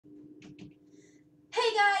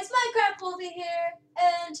Hey guys, Minecraft Wolfie here,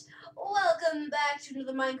 and welcome back to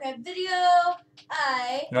another Minecraft video.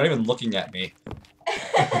 You're not even looking at me.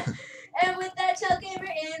 And with that, tell gamer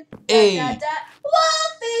in Hey. WolfieCraft!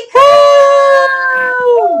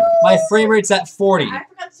 My frame rate's at 40. I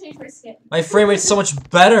forgot to change my skin. My frame rate's so much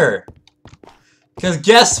better. Because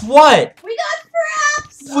guess what? We got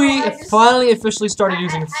fraps! We finally officially started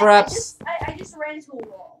using fraps. I just ran into a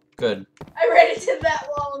wall. Good. I ran into that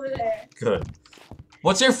wall over there. Good.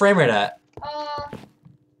 What's your frame rate at?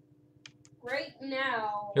 Right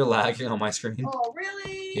now. You're lagging on my screen. Oh,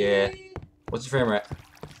 really? Yeah. What's your frame rate?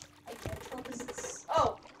 I can't tell because it's...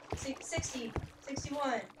 Oh, 60,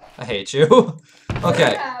 61. I hate you.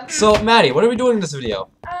 Okay. So, Maddie, what are we doing in this video?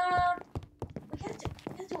 We gotta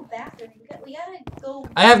do a bathroom. We gotta go...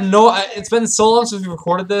 I have no... It's been so long since we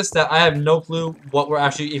recorded this that I have no clue what we're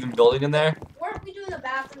actually even building in there. Weren't we doing a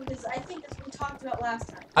bathroom? Because I think that's what we talked about last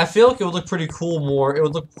time. I feel like it would look pretty cool more... It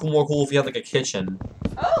would look more cool if you had, like, a kitchen.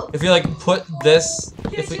 Oh! If you, like, put this...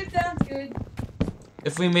 Kitchen sounds good.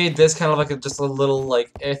 If we made this kind of like just a little, like,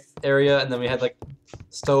 area, and then we had, like,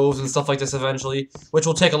 stoves and stuff like this eventually, which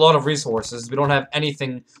will take a lot of resources. We don't have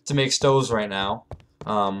anything to make stoves right now.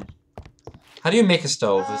 How do you make a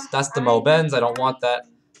stove? That's the Mo-Bens. I don't want that.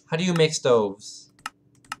 How do you make stoves?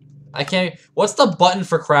 I can't... What's the button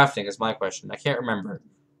for crafting is my question. I can't remember.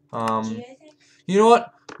 You know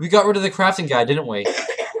what? We got rid of the crafting guide, didn't we?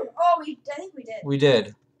 Oh, I think we did. We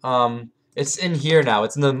did. It's in here now.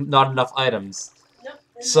 It's in the not enough items. Nope.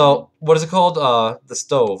 So, what is it called? The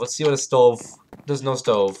stove. Let's see what a stove... There's no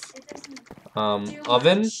stove.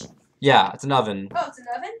 Oven? Much. Yeah, it's an oven. Oh, it's an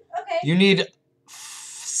oven? Okay. You need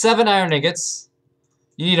 7 iron ingots.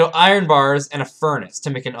 You need iron bars and a furnace to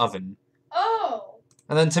make an oven. Oh.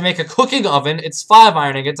 And then to make a cooking oven, it's 5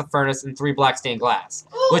 iron ingots, a furnace, and 3 black stained glass.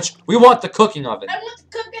 Ooh. Which, we want the cooking oven. I want the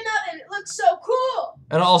cooking oven. It looks so cool.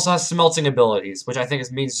 And it also has smelting abilities, which I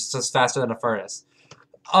think means it's just faster than a furnace.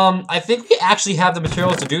 I think we actually have the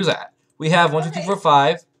materials to do that. We have 1, 2, 3, 4,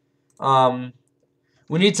 5.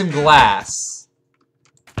 We need some glass.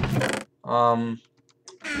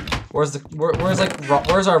 Where's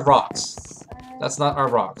our rocks? That's not our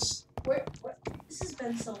rocks. This has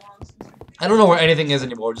been so long since I don't know where anything is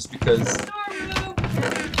anymore, just because.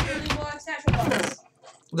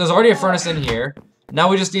 There's already a furnace in here. Now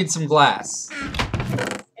we just need some glass.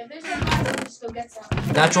 If there's no glass, we'll just go get some.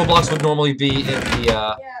 Natural blocks would normally be in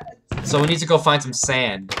the. So we need to go find some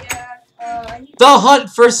sand. Yeah. The hunt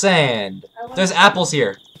for sand. There's apples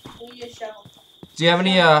here. We need a shovel. Do you have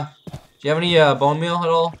any bone meal at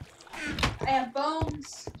all? I have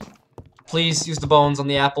bones. Please use the bones on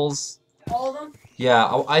the apples. All of them?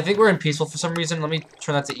 Yeah, I think we're in peaceful for some reason. Let me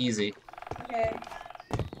turn that to easy. Okay.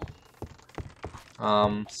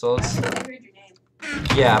 So let's... I heard your name.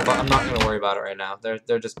 Yeah, but I'm not gonna worry about it right now.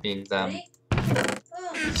 They're just being them. Oh.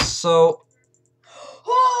 So...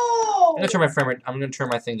 Oh! I'm gonna turn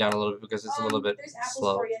my thing down a little bit because it's a little bit there's apples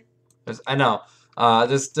slow. For you. I know.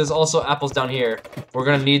 There's also apples down here. We're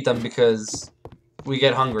gonna need them because we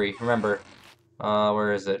get hungry. Remember?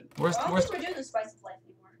 Where is it? I don't think we're doing the spice of life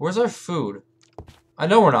anymore. Where's our food? I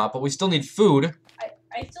know we're not, but we still need food.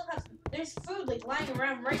 I still have. There's food like lying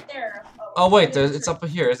around right there. Oh wait, it's up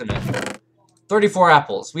here, isn't it? 34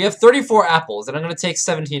 apples. We have 34 apples, and I'm gonna take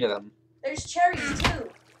 17 of them. There's cherries too.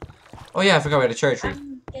 Oh yeah, I forgot we had a cherry tree.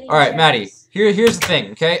 All right, Maddie. Here's the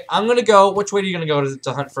thing. Okay, I'm gonna go. Which way are you gonna go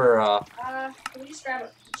to hunt for? Let me just grab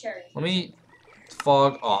a cherry. Let me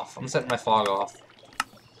fog off. I'm setting my fog off.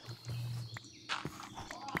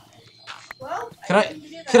 Well,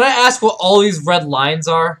 Can I ask what all these red lines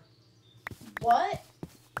are? What?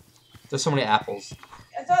 There's so many apples.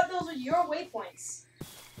 I thought those were your waypoints.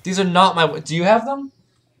 These are not my. Do you have them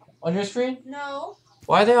on your screen? No.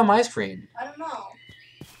 Why are they on my screen? I don't know.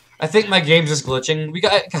 I think my game's just glitching.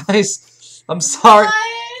 Guys, I'm sorry. What?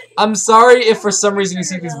 I'm sorry if for some reason you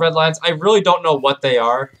see these red lines. I really don't know what they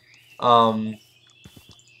are. Please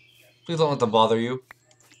don't let them bother you.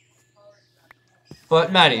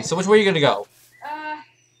 But Maddie, so which way are you gonna go? I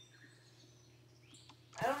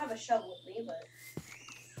don't have a shovel with me, but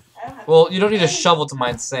I don't have. Well, you don't need a shovel to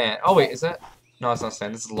mine sand. Oh wait, is that? No, it's not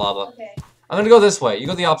sand. This is lava. Okay. I'm gonna go this way. You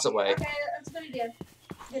go the opposite way. Okay, that's a good idea.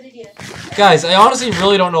 Good idea. Guys, I honestly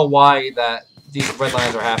really don't know why these red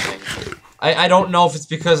lines are happening. I don't know if it's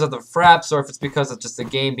because of the fraps, or if it's because of just the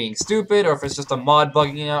game being stupid, or if it's just a mod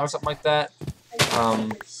bugging out or something like that. I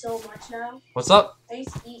need to eat so much now. What's up? I need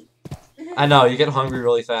to eat. I know, you get hungry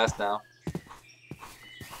really fast now.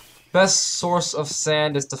 Best source of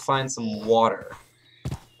sand is to find some water.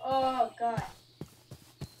 Oh god.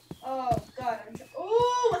 Oh god.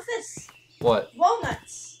 Ooh, what's this? What?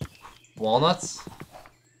 Walnuts. Walnuts?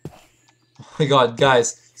 my god,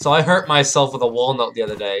 guys. So I hurt myself with a walnut the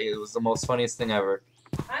other day. It was the most funniest thing ever.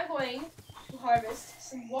 I'm going to harvest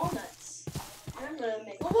some walnuts. And I'm going to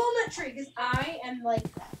make a walnut tree because I am like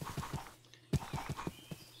that.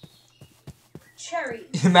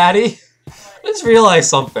 Cherries. Maddie, I just realized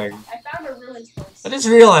something. I found a ruined place. I just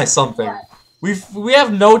realized something. What? We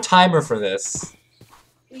have no timer for this.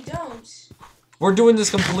 We don't. We're doing this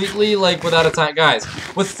completely like without a time, guys.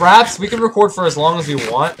 With Fraps, we can record for as long as we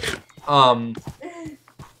want.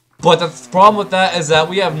 But the problem with that is that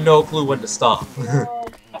we have no clue when to stop. No.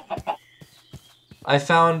 I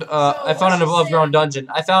found an above ground dungeon.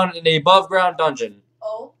 I found an above ground dungeon.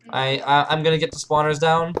 Oh. I'm gonna get the spawners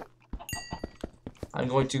down. I'm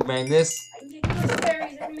going to bang this. I can get those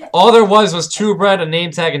berries in a minute. All there was 2 bread, a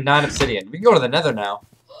name tag, and 9 obsidian. We can go to the nether now.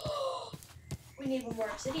 We need one more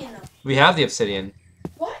obsidian though. We have the obsidian.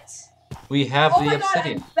 What? We have Oh the my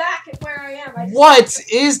obsidian. God, I'm back at where I am. What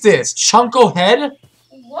is this? Chunko head?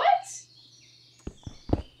 What?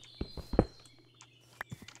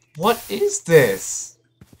 What is this?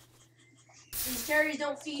 These cherries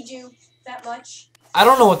don't feed you that much. I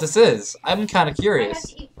don't know what this is. I'm kind of I have curious.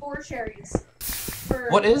 to eat 4 cherries. For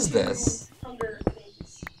What is 2 this? hunger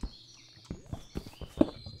things.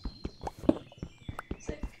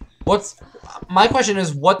 What's my question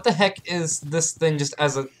is, what the heck is this thing? Just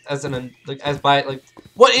as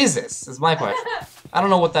what is this? Is my question. I don't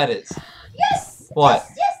know what that is. Yes. What?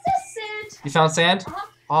 Yes, sand. You found sand? How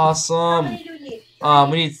Awesome. many do we need?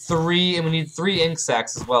 We need 3, and we need 3 ink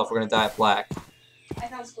sacks as well if we're gonna dye it black. I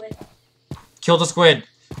found squid. Kill the squid.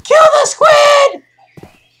 Kill the squid!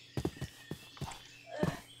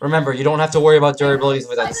 Remember, you don't have to worry about durabilities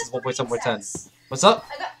with that. This is 1.7.10. What's up?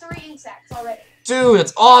 I got 3 ink sacks already. Dude,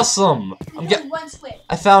 it's awesome. I'm getting 1 squid.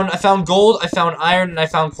 I found gold, I found iron, and I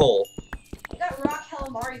found coal. I got rock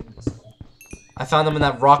calamari from the squid. I found them in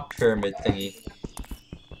that rock pyramid thingy.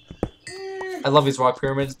 I love these rock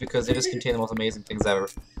pyramids because they just contain the most amazing things ever.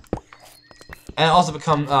 And it also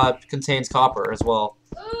contains copper as well.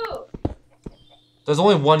 Ooh. There's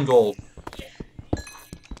only 1 gold.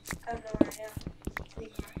 I don't know where I am.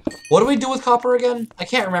 What do we do with copper again? I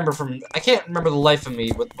can't remember the life of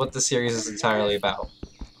me what this series is entirely about.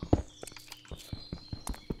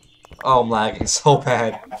 Oh, I'm lagging so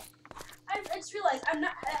bad. I just realized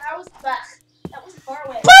I was back. That was far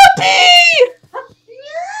away. Puppy!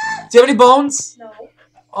 Do you have any bones? No.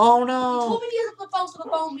 Oh You no. told me to use up the bones for the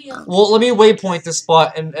bone meal. Well, let me waypoint this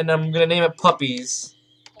spot and I'm gonna name it Puppies.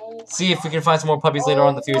 Oh my See if we God. can find some more puppies later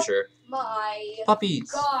on in the future. My Puppies.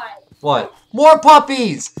 God. What? More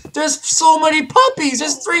puppies! There's so many puppies!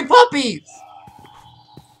 There's 3 puppies!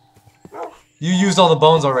 You used all the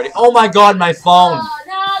bones already. Oh my god, my phone! Oh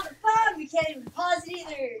no, the phone! We can't even pause it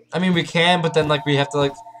either. I mean, we can, but then like we have to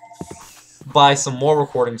like buy some more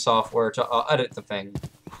recording software to edit the thing.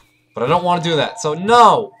 But I don't want to do that, so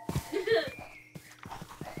no!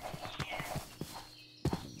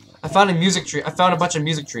 I found a music tree. I found a bunch of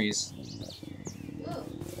music trees.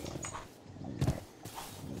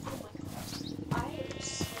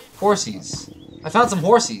 Horsies. I found some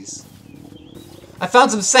horsies. I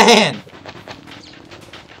found some sand!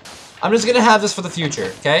 I'm just gonna have this for the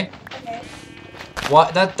future, okay? Okay.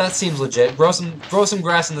 What? That seems legit. Grow some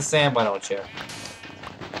grass in the sand, why don't you?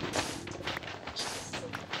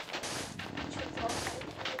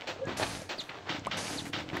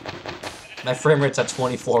 My frame rate's at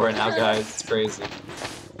 24 right now, guys. It's crazy.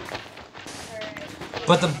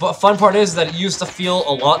 But the fun part is that it used to feel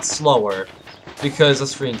a lot slower because of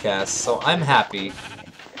screencasts, so I'm happy.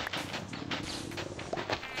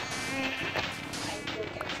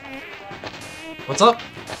 What's up?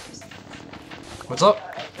 What's up?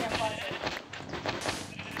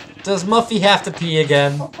 Does Muffy have to pee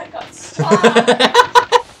again? Oh my God, stop.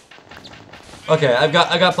 Okay, I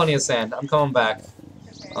got plenty of sand. I'm coming back.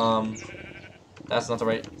 Okay. That's not the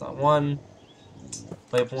right one.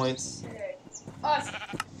 Waypoints. Okay. Awesome.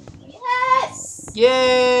 Yes!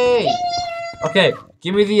 Yay! Okay,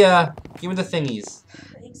 give me the thingies.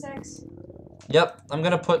 The ink sacks. Yep, I'm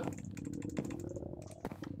gonna put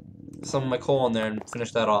some of my coal in there and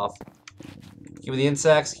finish that off. Give me the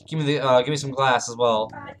insects. Give me some glass as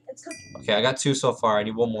well. It's cooking. Okay, I got 2 so far. I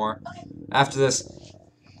need 1 more. Okay. After this,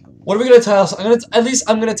 what are we gonna title?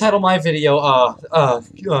 I'm gonna title my video.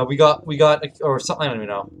 We got or something. I don't even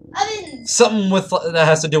know. Ovens. Something that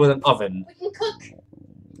has to do with an oven. We can cook.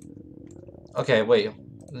 Okay, wait.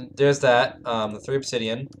 There's that. The 3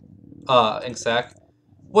 obsidian. Ink sac.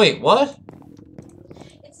 Wait, what?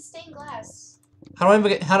 It's a stained glass. How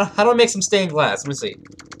do I make some stained glass? Let me see.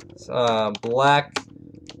 Black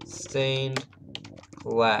stained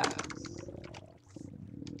glass.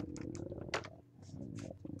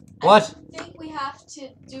 What? I think we have to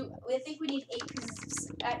do. I think we need 8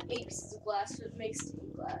 pieces of glass to make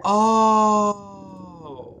stained glass.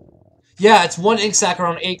 Oh. Yeah, it's 1 ink sac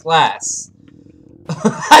around 8 glass.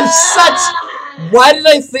 I'm such. Why did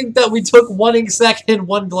I think that we took 1 ink sac and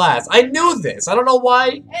 1 glass? I knew this. I don't know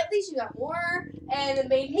why. At least you got more, and it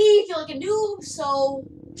made me feel like a noob. So.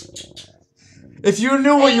 If you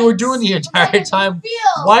knew what you were doing the entire time,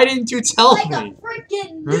 why didn't you tell me? Like a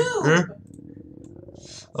freaking noob.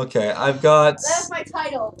 Okay, I've got. That's my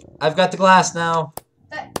title. I've got the glass now.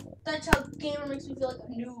 That's how gamer makes me feel like a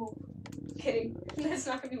noob. Kidding. That's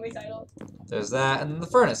not gonna be my title. There's that, and then the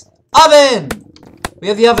furnace. Oven! We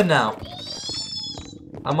have the oven now.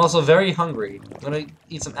 I'm also very hungry. I'm gonna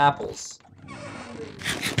eat some apples.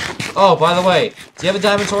 Oh, by the way, do you have a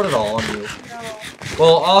diamond sword at all on you? No.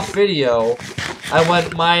 Well, off video, I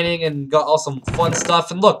went mining and got all some fun stuff.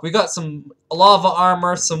 And look, we got some lava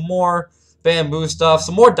armor, some more bamboo stuff,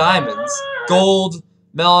 some more diamonds, gold,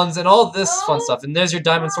 melons, and all this fun stuff. And there's your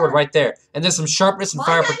diamond sword right there. And there's some sharpness and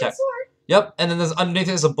fire protection. Yep, and then there's underneath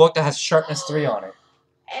there's a book that has sharpness 3 on it.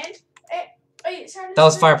 And wait, that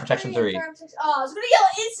was fire protection 3. Oh, I was gonna yell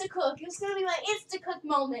insta-cook. It's gonna be my insta-cook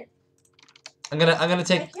moment. I'm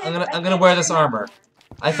gonna wear this armor.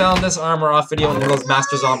 I found this armor off video in one of those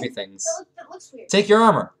master zombie things. That looks weird. Take your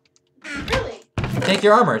armor. Really? Take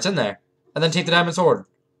your armor, it's in there. And then take the diamond sword.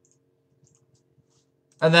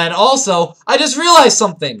 And then also, I just realized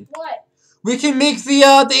something. What? We can make the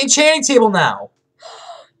enchanting table now.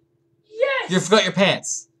 Yes! You forgot your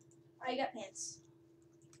pants. I got pants.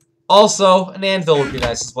 Also, an anvil would be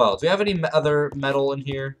nice as well. Do we have any other metal in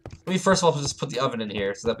here? Let me first of all just put the oven in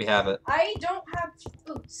here so that we have it. I don't have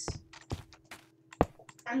boots.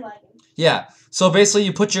 I'm lagging. Yeah, so basically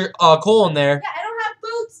you put your coal in there. Yeah, I don't have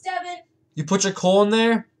boots, Devin. You put your coal in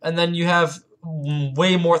there, and then you have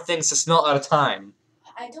way more things to smelt at a time.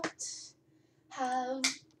 I don't have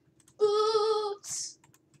boots.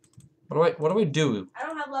 What do I do? I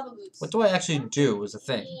don't have lava boots. What do I actually do is a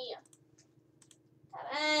thing.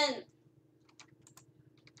 Devin.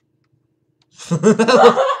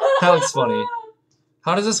 That looks funny.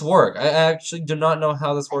 How does this work? I actually do not know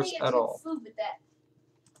how this works at all. Food with that.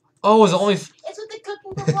 Oh, is it only? It's with the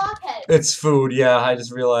cooking for Blockheads. It's food. Yeah, I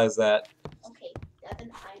just realized that. Okay,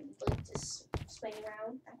 Devin, I'm going to swing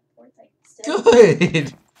around back and forth like still.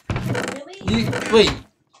 Good. Really? Wait.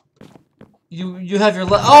 You have your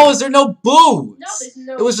oh, is there no boots? No, there's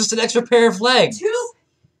no. It was just an extra pair of legs. 2.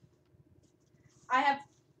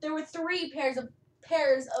 There were 3 pairs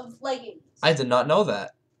of leggings. I did not know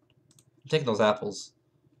that. I'm taking those apples.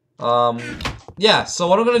 Yeah, so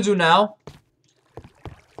what I'm gonna do now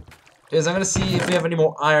is I'm gonna see if we have any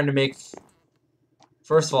more iron to make.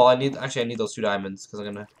 First of all, I need those 2 diamonds because I'm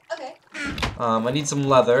gonna. Okay. I need some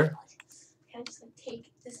leather. Can I just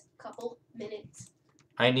take this couple minutes?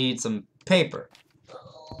 I need some paper.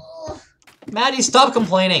 Maddie, stop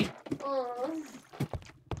complaining.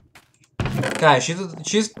 Guys,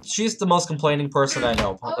 she's the most complaining person I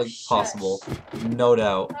know, possible, no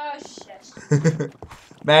doubt. Oh shit.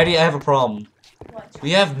 Maddie, I have a problem. What?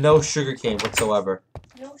 We have no sugarcane whatsoever.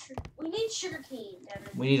 No sugar. We need sugarcane,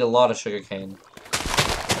 Devin. We need a lot of sugarcane.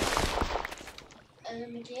 Oh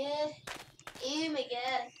my god. Oh my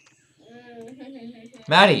god.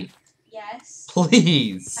 Maddie. Yes.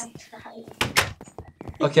 Please. I'm trying.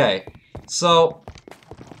 Okay, so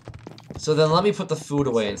then let me put the food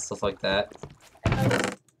away and stuff like that.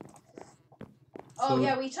 Oh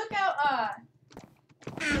yeah, we took out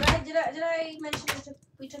did I mention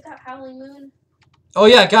we took out Howling Moon? Oh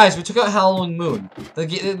yeah, guys, we took out Howling Moon.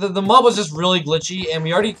 The mob was just really glitchy, and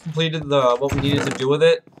we already completed what we needed to do with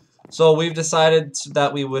it. So we've decided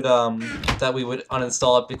that we would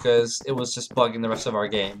uninstall it because it was just bugging the rest of our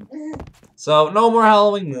game. So no more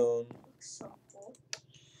Howling Moon.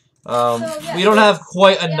 Yeah, we don't have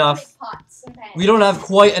quite enough. We don't have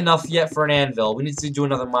quite enough yet for an anvil. We need to do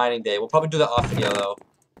another mining day. We'll probably do that off video though.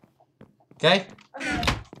 Okay? Okay.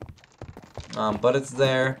 But it's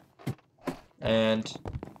there. And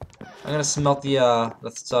I'm gonna smelt the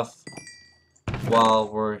stuff while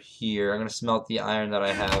we're here. I'm gonna smelt the iron that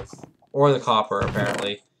I have. Or the copper,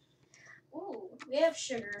 apparently. Ooh, we have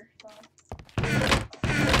sugar.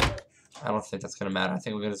 I don't think that's gonna matter. I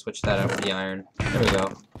think we're gonna switch that out for the iron. There we go.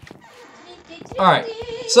 Alright.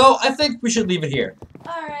 So I think we should leave it here.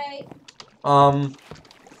 Alright.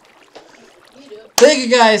 Thank you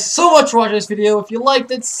guys so much for watching this video. If you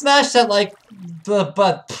liked it, smash that like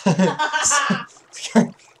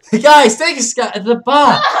guys, thank you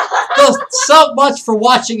so much for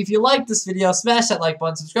watching. If you like this video, smash that like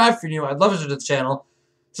button, subscribe if you're new. I'd love you to the channel.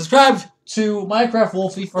 Subscribe to Minecraft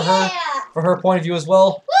Wolfie for her point of view as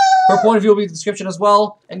well. Her point of view will be in the description as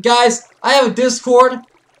well. And guys, I have a Discord,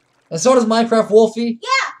 and so does Minecraft Wolfie. Yeah,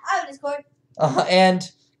 I have a Discord.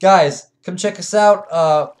 And guys, come check us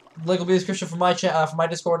out. Link will be in the description for my for my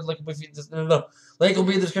Discord. Link will be link will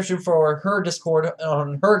be in the description for her Discord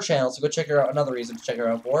on her channel. So go check her out. Another reason to check her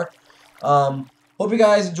out for. Hope you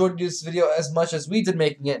guys enjoyed this video as much as we did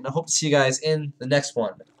making it, and I hope to see you guys in the next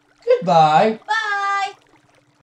one. Goodbye. Bye.